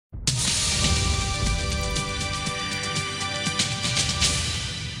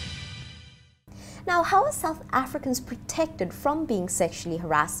Now, how are South Africans protected from being sexually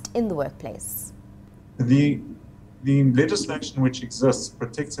harassed in the workplace? The legislation which exists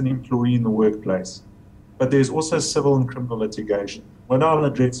protects an employee in the workplace, but there's also civil and criminal litigation. What I'll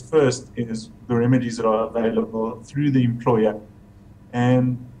address first is the remedies that are available through the employer.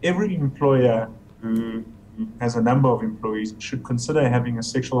 And every employer who has a number of employees should consider having a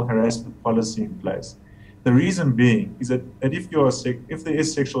sexual harassment policy in place. The reason being is that if there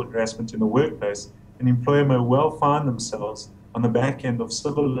is sexual harassment in the workplace, an employer may well find themselves on the back end of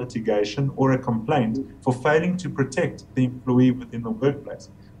civil litigation or a complaint for failing to protect the employee within the workplace.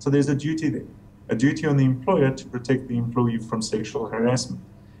 So there's a duty there, a duty on the employer to protect the employee from sexual harassment.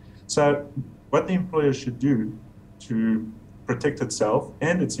 So what the employer should do to protect itself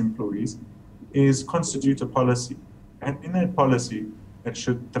and its employees is constitute a policy. And in that policy, it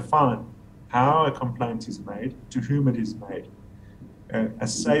should define how a complaint is made, to whom it is made, a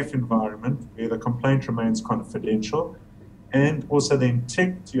safe environment where the complaint remains confidential, and also the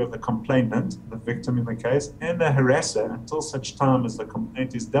integrity of the complainant, the victim in the case, and the harasser until such time as the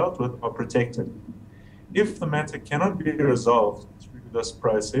complaint is dealt with are protected. If the matter cannot be resolved through this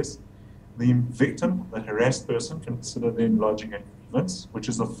process, the victim, the harassed person, can consider then lodging a grievance, which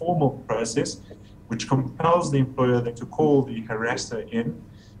is a formal process which compels the employer then to call the harasser in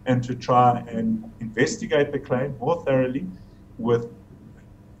and to try and investigate the claim more thoroughly with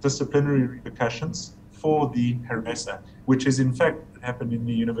disciplinary repercussions for the harasser, which is in fact what happened in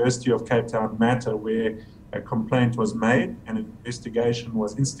the University of Cape Town matter, where a complaint was made and an investigation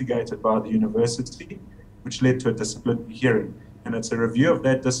was instigated by the university, which led to a disciplinary hearing. And it's a review of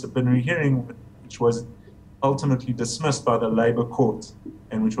that disciplinary hearing which was ultimately dismissed by the Labour Court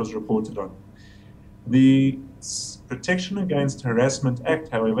and which was reported on. The Protection Against Harassment Act,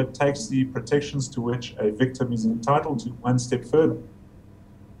 however, takes the protections to which a victim is entitled to one step further.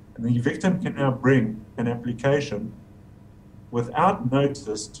 And the victim can now bring an application without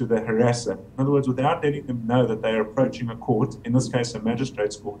notice to the harasser. In other words, without letting them know that they are approaching a court, in this case a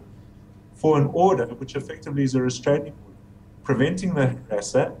magistrate's court, for an order which effectively is a restraining order, preventing the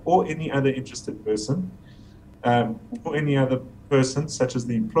harasser or any other interested person, or any other person, such as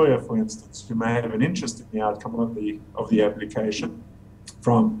the employer, for instance, who may have an interest in the outcome of the application,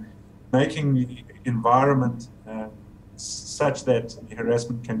 from making the environment such that the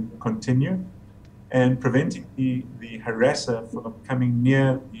harassment can continue, and preventing the harasser from coming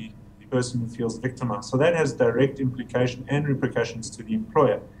near the person who feels victimized. So that has direct implication and repercussions to the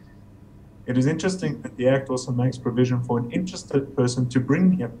employer. It is interesting that the Act also makes provision for an interested person to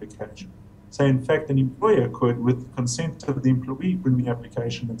bring the application. So in fact, an employer could, with consent of the employee, bring the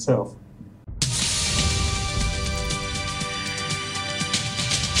application itself.